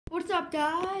up,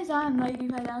 guys? I'm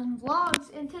Lady5000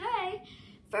 Vlogs, and today,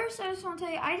 first I just want to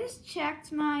tell you, I just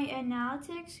checked my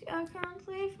analytics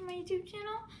currently for my YouTube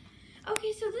channel.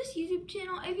 Okay, so this YouTube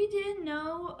channel, if you didn't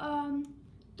know,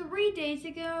 3 days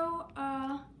ago,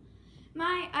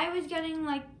 I was getting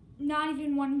like not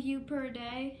even 1 view per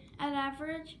day at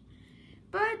average,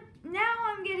 but now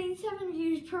I'm getting 7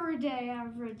 views per day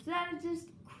average. That is just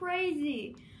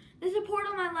crazy. The support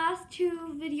on my last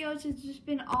 2 videos has just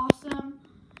been awesome.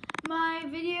 My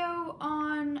video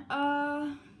on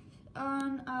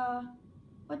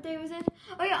what day was it?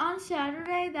 Oh yeah, on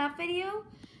Saturday, that video,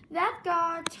 that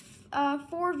got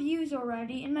 4 views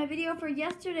already. And my video for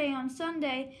yesterday on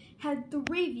Sunday had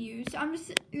 3 views. So I'm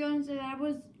just gonna say that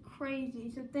was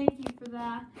crazy. So thank you for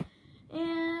that.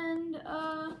 And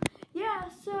yeah,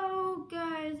 so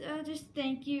guys, just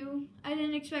thank you. I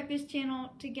didn't expect this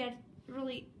channel to get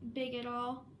really big at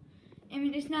all. I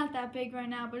mean, it's not that big right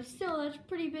now, but still, it's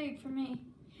pretty big for me.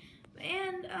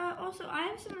 And also, I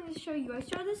have something to show you. I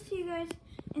showed this to you guys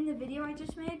in the video I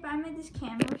just made, but I made this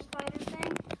camera slider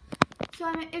thing.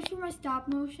 So it's for my stop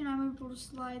motion. I'm able to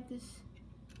slide this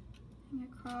thing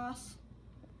across.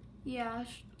 Yeah,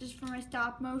 just for my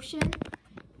stop motion.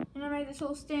 And I made this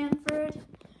whole stand for it.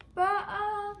 But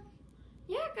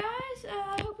yeah, guys,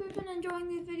 I hope you've been enjoying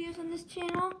these videos on this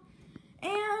channel.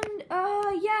 And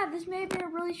yeah, this may have been a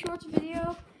really short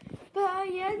video,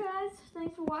 but yeah, guys,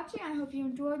 thanks for watching. I hope you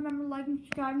enjoyed. Remember to like and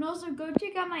subscribe, and also go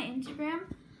check out my Instagram,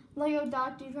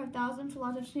 lego.d5000, for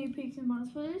lots of sneak peeks and bonus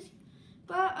videos.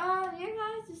 But yeah,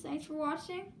 guys, just thanks for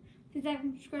watching. Please like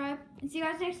and subscribe, and see you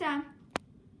guys next time.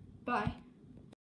 Bye.